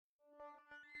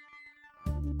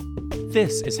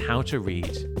This is How to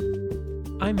Read.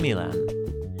 I'm Milan.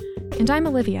 And I'm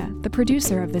Olivia, the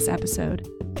producer of this episode.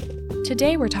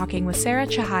 Today we're talking with Sarah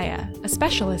Chahaya, a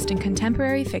specialist in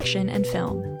contemporary fiction and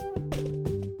film.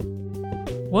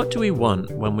 What do we want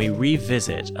when we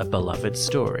revisit a beloved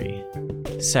story?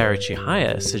 Sarah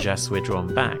Chahaya suggests we're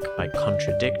drawn back by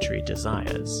contradictory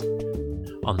desires.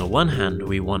 On the one hand,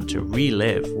 we want to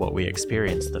relive what we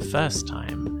experienced the first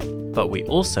time, but we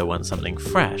also want something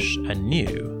fresh and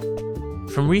new.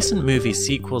 From recent movie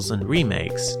sequels and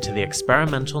remakes to the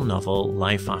experimental novel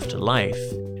Life After Life,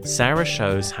 Sarah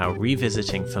shows how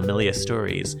revisiting familiar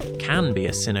stories can be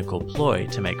a cynical ploy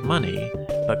to make money,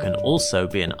 but can also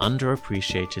be an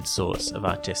underappreciated source of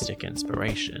artistic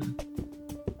inspiration.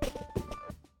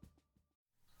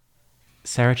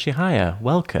 Sarah Chahaya,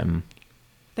 welcome.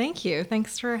 Thank you.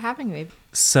 Thanks for having me.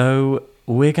 So,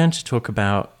 we're going to talk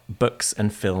about books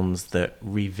and films that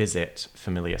revisit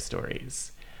familiar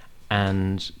stories.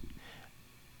 And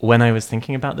when I was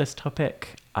thinking about this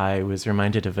topic, I was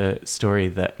reminded of a story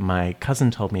that my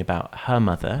cousin told me about her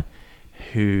mother,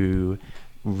 who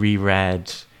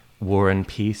reread War and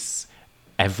Peace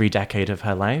every decade of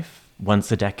her life.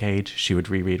 Once a decade, she would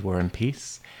reread War and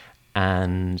Peace,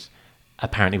 and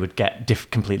apparently would get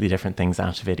completely different things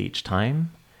out of it each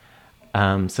time.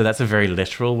 So that's a very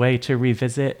literal way to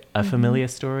revisit a familiar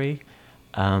story.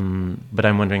 But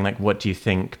I'm wondering, what do you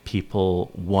think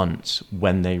people want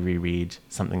when they reread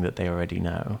something that they already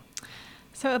know?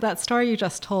 So that story you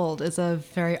just told is a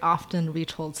very often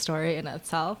retold story in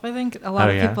itself. I think a lot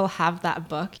of people have that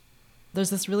book. There's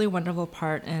this really wonderful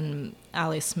part in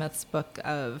Ali Smith's book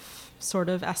of sort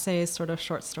of essays, sort of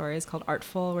short stories called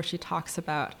Artful, where she talks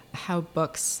about how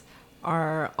books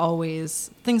are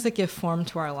always things that give form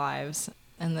to our lives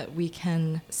and that we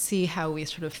can see how we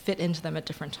sort of fit into them at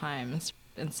different times.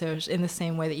 And so in the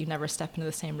same way that you never step into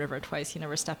the same river twice, you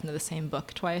never step into the same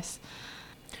book twice.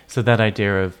 So that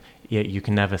idea of, you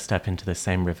can never step into the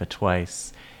same river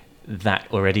twice, that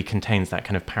already contains that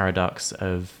kind of paradox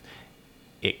of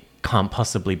it can't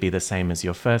possibly be the same as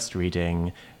your first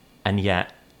reading, and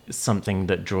yet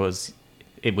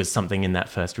it was something in that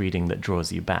first reading that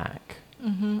draws you back.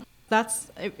 Mm-hmm.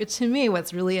 That's, to me,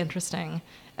 what's really interesting.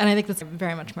 And I think that's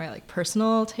very much my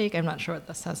personal take. I'm not sure what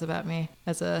this says about me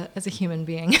as a human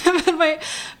being. But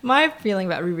my feeling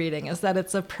about rereading is that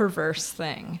it's a perverse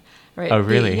thing, right? Oh,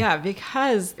 really? Yeah,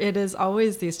 because it is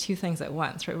always these two things at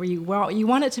once, right? Where you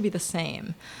want it to be the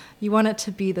same. You want it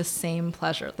to be the same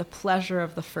pleasure, the pleasure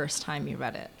of the first time you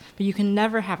read it. But you can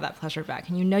never have that pleasure back,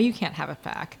 and you can't have it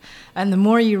back. And the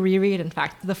more you reread, in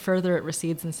fact, the further it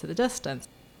recedes into the distance.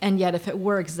 And yet, if it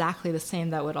were exactly the same,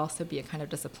 that would also be a kind of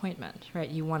disappointment, right?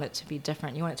 You want it to be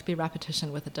different. You want it to be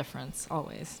repetition with a difference,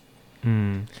 always.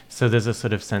 So there's a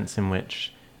sort of sense in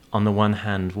which, on the one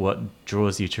hand, what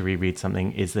draws you to reread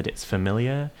something is that it's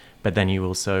familiar, but then you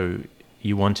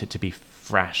want it to be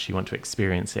fresh. You want to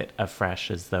experience it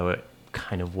afresh as though it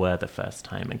kind of were the first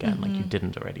time again, like you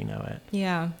didn't already know it.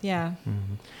 Yeah.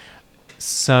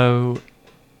 So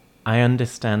I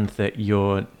understand that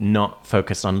you're not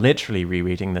focused on literally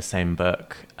rereading the same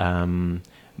book,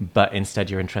 but instead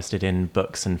you're interested in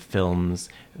books and films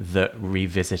that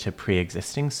revisit a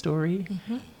pre-existing story.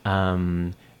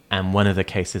 And one of the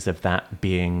cases of that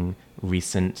being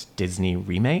recent Disney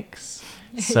remakes.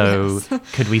 So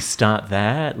could we start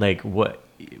there?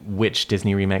 Which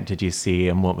Disney remake did you see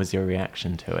and what was your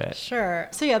reaction to it? Sure.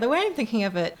 So the way I'm thinking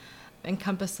of it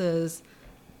encompasses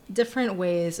different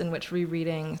ways in which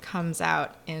rereading comes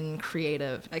out in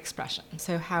creative expression.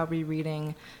 So how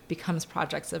rereading becomes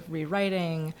projects of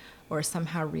rewriting or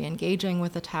somehow re-engaging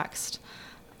with the text,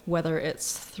 whether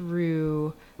it's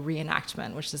through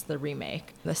reenactment, which is the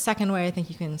remake. The second way I think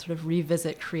you can sort of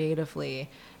revisit creatively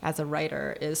as a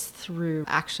writer is through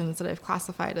actions that I've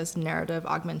classified as narrative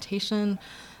augmentation,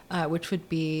 which would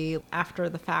be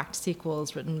after-the-fact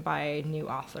sequels written by new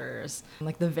authors,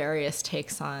 like the various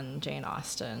takes on Jane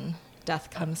Austen. Death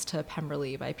Comes to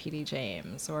Pemberley by P.D.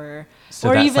 James, or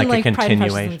even Pride and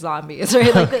Prejudice and Zombies,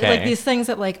 right? Like these things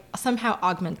that somehow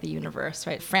augment the universe,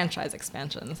 right? Franchise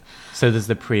expansions. So there's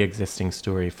the pre-existing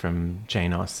story from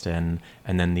Jane Austen,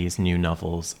 and then these new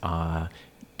novels are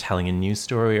telling a new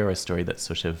story or a story that's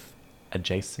sort of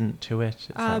adjacent to it. Is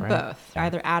that right? Both,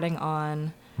 either adding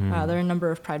on. There are a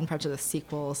number of Pride and Prejudice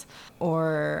sequels,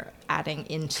 or adding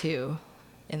into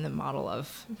in the model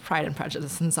of Pride and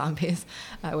Prejudice and Zombies,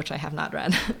 which I have not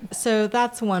read. So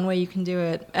that's one way you can do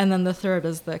it. And then the third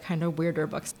is the kind of weirder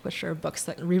books, which are books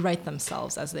that rewrite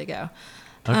themselves as they go.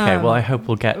 Okay, well, I hope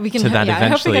we'll get to that eventually. I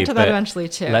hope we get to that eventually,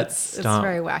 too. It's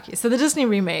very wacky. So the Disney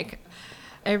remake,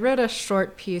 I wrote a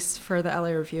short piece for the LA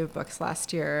Review of Books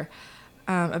last year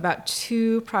about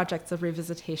 2 projects of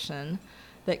revisitation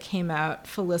that came out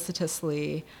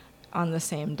felicitously on the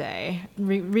same day.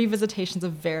 Revisitations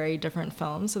of very different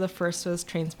films. So the first was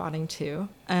Trainspotting 2,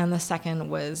 and the second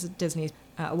was Disney's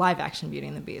live-action Beauty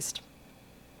and the Beast.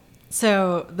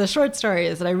 So the short story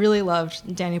is that I really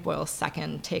loved Danny Boyle's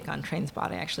second take on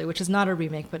Trainspotting, actually, which is not a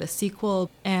remake, but a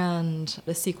sequel, and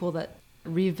a sequel that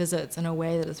revisits in a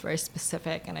way that is very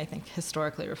specific and I think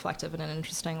historically reflective in an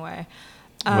interesting way.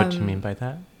 What do you mean by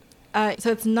that?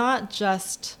 So it's not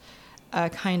just a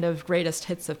kind of greatest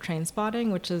hits of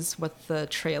Trainspotting, which is what the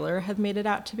trailer had made it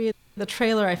out to be. The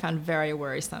trailer I found very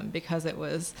worrisome because it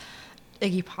was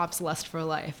Iggy Pop's Lust for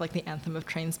Life, like the anthem of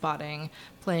Trainspotting,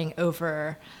 playing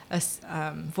over a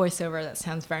voiceover that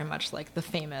sounds very much like the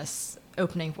famous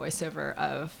opening voiceover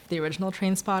of the original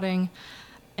Trainspotting,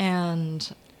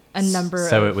 and a number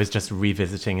So of... it was just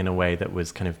revisiting in a way that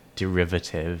was kind of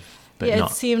derivative, but yeah,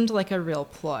 not... it seemed like a real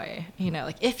ploy.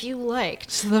 Like, if you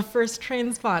liked the first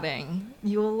Trainspotting,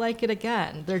 you will like it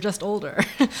again. They're just older.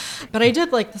 But I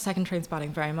did like the second Trainspotting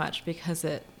very much because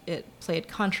it played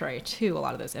contrary to a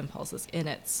lot of those impulses in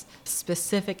its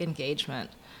specific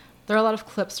engagement. There are a lot of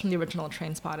clips from the original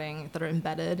Trainspotting that are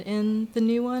embedded in the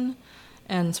new one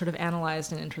and sort of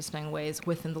analyzed in interesting ways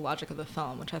within the logic of the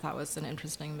film, which I thought was an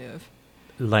interesting move.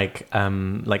 Like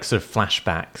sort of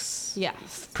flashbacks,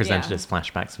 Yes, presented yeah. as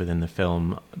flashbacks within the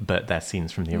film, but they're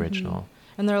scenes from the original.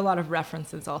 And there are a lot of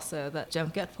references also that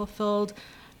don't get fulfilled.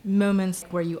 Moments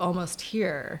where you almost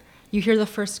hear the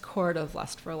first chord of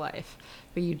Lust for Life,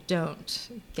 but you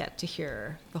don't get to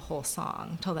hear the whole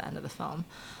song till the end of the film.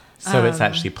 So it's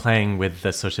actually playing with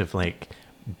the sort of like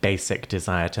basic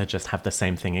desire to just have the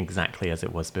same thing exactly as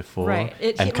it was before, right?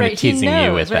 And kind of teasing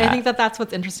you with that. I think that's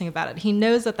what's interesting about it. He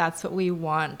knows that that's what we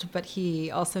want, but he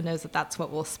also knows that that's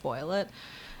what will spoil it.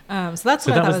 So that's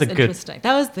what I thought was interesting.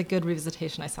 That was the good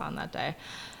revisitation I saw on that day.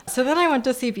 So then I went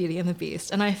to see Beauty and the Beast,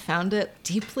 and I found it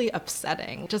deeply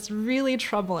upsetting, just really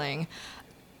troubling.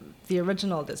 The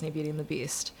original Disney Beauty and the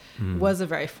Beast was a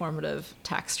very formative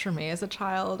text for me as a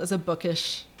child, as a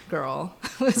bookish girl.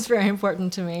 It was very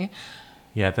important to me.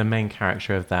 Yeah, the main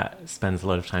character of that spends a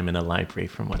lot of time in a library,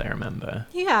 from what I remember.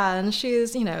 Yeah, and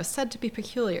she's, said to be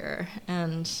peculiar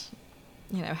and,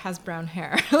 has brown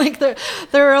hair. Like,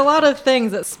 there are a lot of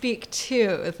things that speak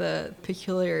to the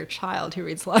peculiar child who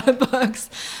reads a lot of books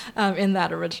in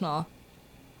that original.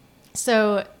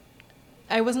 So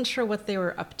I wasn't sure what they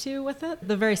were up to with it.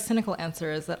 The very cynical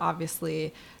answer is that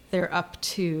obviously they're up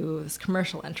to this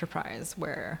commercial enterprise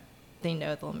where they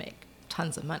know they'll make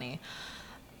tons of money.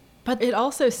 But it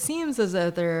also seems as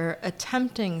though they're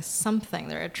attempting something.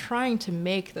 They're trying to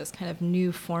make this kind of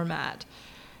new format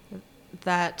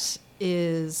that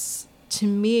is, to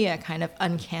me, a kind of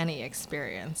uncanny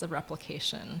experience of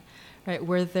replication, right?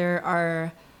 Where there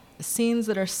are scenes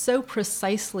that are so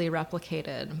precisely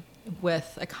replicated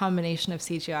with a combination of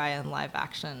CGI and live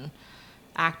action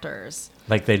actors.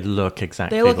 Like they look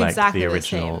exactly like the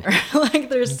original. Same. Like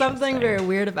there's something very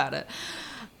weird about it.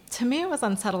 To me, it was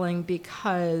unsettling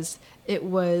because it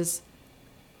was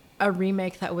a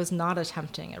remake that was not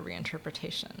attempting a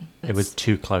reinterpretation. It was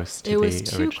too close to the original. It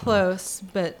was too close,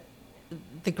 but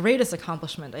the greatest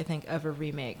accomplishment, I think, of a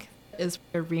remake is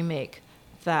a remake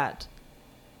that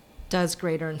does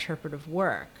greater interpretive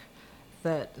work,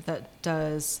 that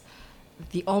does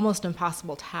the almost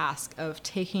impossible task of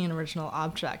taking an original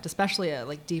object, especially a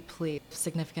like deeply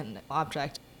significant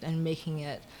object, and making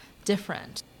it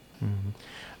different. Mm-hmm.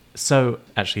 So,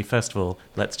 actually, first of all,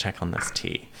 let's check on this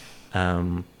tea.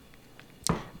 And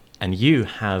you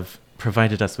have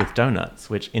provided us with donuts,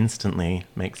 which instantly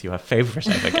makes you our favorite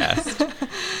ever guest.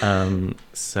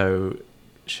 So,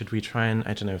 should we try and...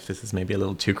 I don't know if this is maybe a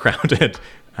little too crowded,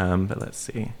 but let's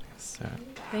see. So,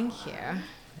 thank you. Let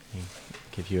me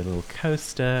give you a little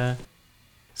coaster.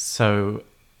 So,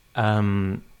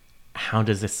 how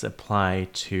does this apply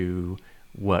to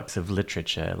works of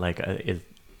literature? Like,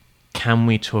 can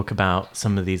we talk about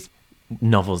some of these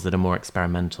novels that are more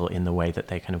experimental in the way that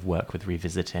they kind of work with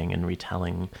revisiting and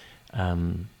retelling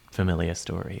familiar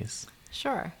stories?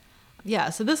 Sure. Yeah,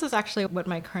 so this is actually what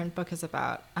my current book is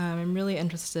about. I'm really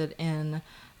interested in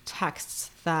texts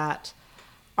that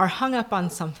are hung up on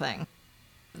something.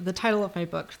 The title of my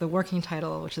book, the working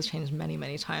title, which has changed many,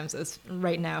 many times, is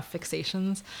right now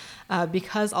Fixations,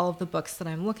 because all of the books that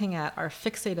I'm looking at are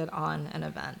fixated on an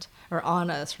event or on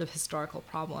a sort of historical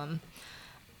problem,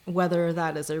 whether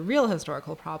that is a real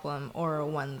historical problem or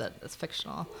one that is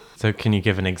fictional. So can you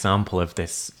give an example of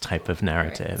this type of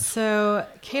narrative? Right. So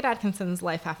Kate Atkinson's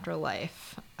Life After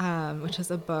Life, which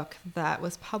is a book that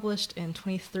was published in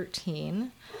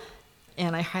 2013,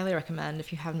 And I highly recommend,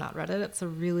 if you have not read it, it's a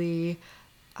really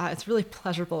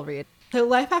pleasurable read. So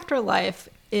Life After Life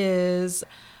is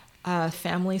a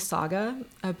family saga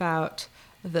about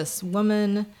this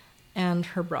woman and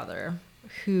her brother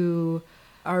who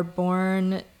are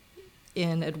born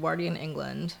in Edwardian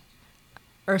England.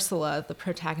 Ursula, the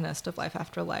protagonist of Life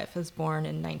After Life, is born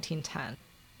in 1910.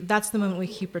 That's the moment we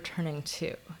keep returning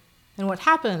to. And what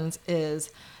happens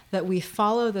is that we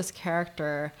follow this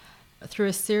character through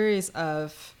a series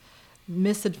of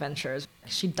misadventures.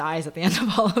 She dies at the end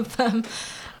of all of them.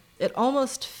 It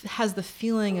almost has the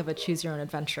feeling of a choose your own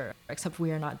adventure, except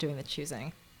we are not doing the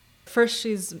choosing. First,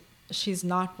 she's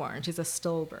not born. She's a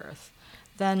stillbirth.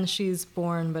 Then she's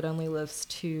born but only lives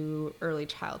to early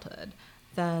childhood.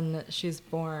 Then she's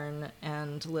born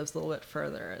and lives a little bit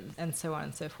further, and so on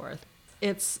and so forth.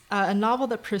 It's a novel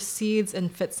that proceeds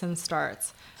and fits and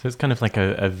starts. So it's kind of like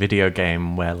a video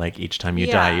game where like each time you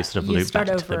die, you sort of loop back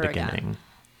to the beginning. Again.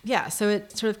 Yeah, so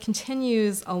it sort of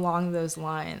continues along those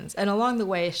lines. And along the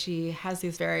way, she has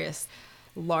these various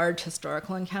large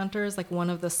historical encounters. Like one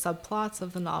of the subplots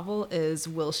of the novel is,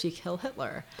 will she kill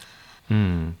Hitler?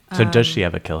 So does she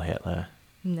ever kill Hitler?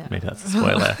 No. Maybe that's a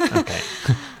spoiler. Okay.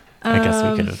 I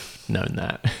guess we could have known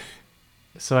that.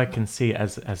 So I can see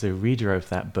as a reader of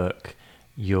that book,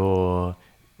 you're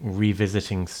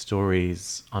revisiting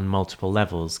stories on multiple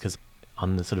levels, because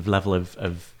on the sort of level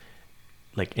of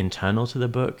like internal to the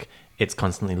book, it's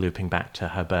constantly looping back to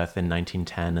her birth in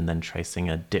 1910 and then tracing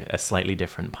a slightly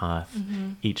different path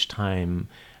each time,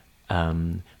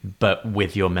 but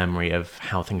with your memory of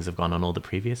how things have gone on all the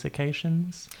previous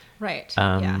occasions. Right.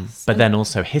 Yes. But then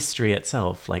also history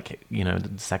itself, like, you know,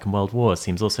 the Second World War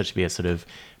seems also to be a sort of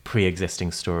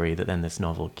pre-existing story that then this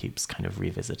novel keeps kind of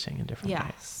revisiting in different ways.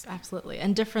 Yes, absolutely.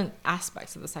 And different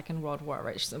aspects of the Second World War,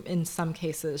 right? In some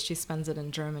cases, she spends it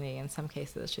in Germany. In some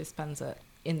cases, she spends it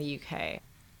in the UK.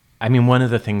 I mean, one of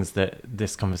the things that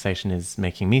this conversation is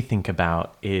making me think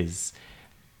about is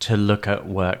to look at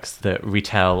works that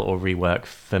retell or rework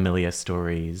familiar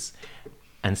stories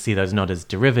and see those not as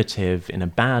derivative in a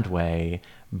bad way,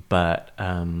 but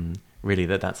really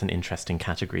that's an interesting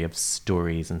category of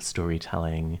stories and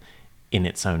storytelling in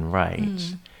its own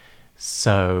right.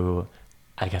 So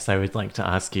I guess I would like to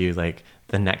ask you, like,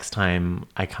 the next time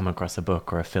I come across a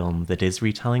book or a film that is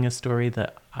retelling a story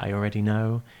that I already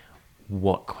know,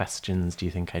 what questions do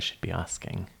you think I should be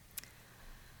asking?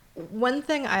 One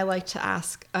thing I like to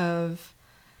ask of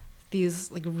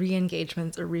these like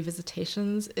re-engagements or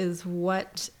revisitations is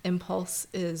what impulse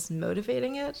is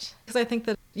motivating it. Because I think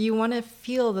that you want to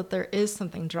feel that there is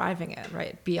something driving it,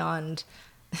 right? Beyond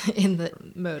in the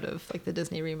mode of like the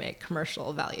Disney remake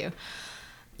commercial value.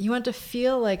 You want to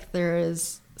feel like there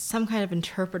is some kind of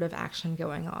interpretive action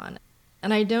going on.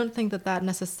 And I don't think that that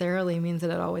necessarily means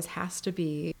that it always has to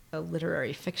be a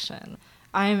literary fiction.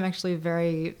 I am actually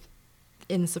very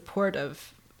in support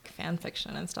of fan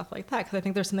fiction and stuff like that, because I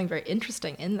think there's something very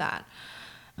interesting in that.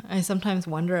 I sometimes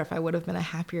wonder if I would have been a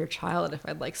happier child if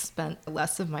I'd like spent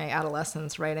less of my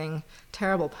adolescence writing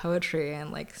terrible poetry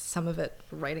and like some of it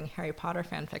writing Harry Potter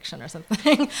fan fiction or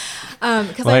something.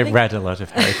 I read a lot of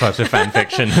Harry Potter fan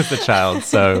fiction as a child,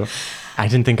 so I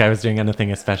didn't think I was doing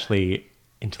anything especially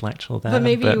intellectual there. But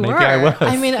maybe you were. I was.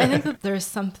 I mean, I think that there's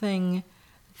something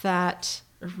that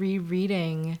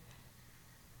rereading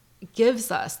gives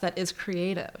us that is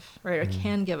creative, right? Or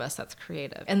can give us that's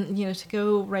creative. And, you know, to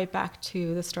go right back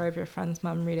to the story of your friend's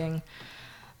mom reading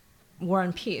War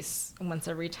and Peace once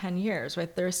every 10 years,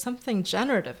 right? There's something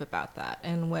generative about that,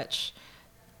 in which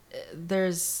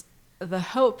there's the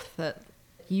hope that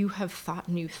you have thought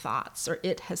new thoughts, or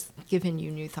it has given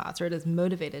you new thoughts, or it has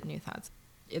motivated new thoughts.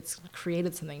 It's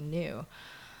created something new.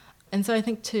 And so I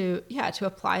think to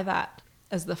apply that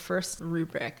as the first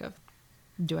rubric of,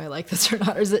 do I like this or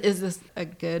not? Or is this a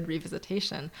good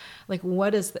revisitation? Like,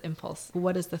 what is the impulse?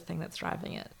 What is the thing that's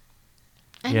driving it?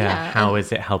 And how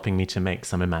is it helping me to make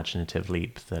some imaginative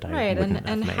leap that I wouldn't have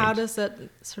and made? How does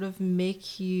it sort of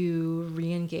make you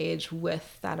re-engage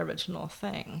with that original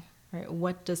thing, right?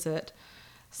 What does it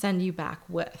send you back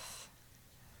with?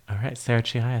 All right, Sarah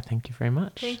Chihaya, thank you very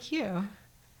much. Thank you.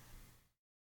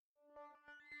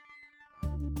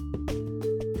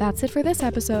 That's it for this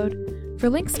episode. For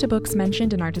links to books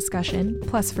mentioned in our discussion,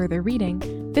 plus further reading,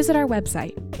 visit our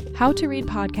website,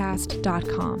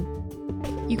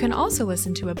 howtoreadpodcast.com. You can also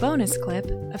listen to a bonus clip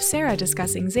of Sarah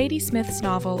discussing Zadie Smith's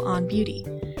novel On Beauty,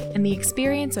 and the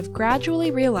experience of gradually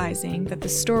realizing that the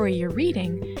story you're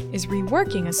reading is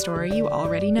reworking a story you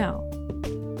already know.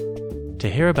 To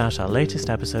hear about our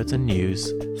latest episodes and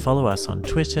news, follow us on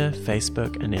Twitter,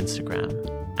 Facebook, and Instagram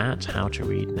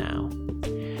 @HowToReadNow.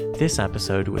 This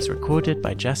episode was recorded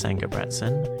by Jess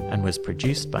Engebretson and was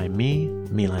produced by me,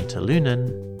 Milan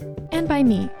Talunen. And by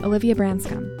me, Olivia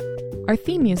Branscombe. Our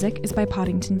theme music is by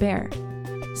Poddington Bear.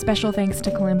 Special thanks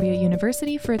to Columbia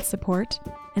University for its support,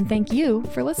 and thank you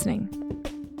for listening.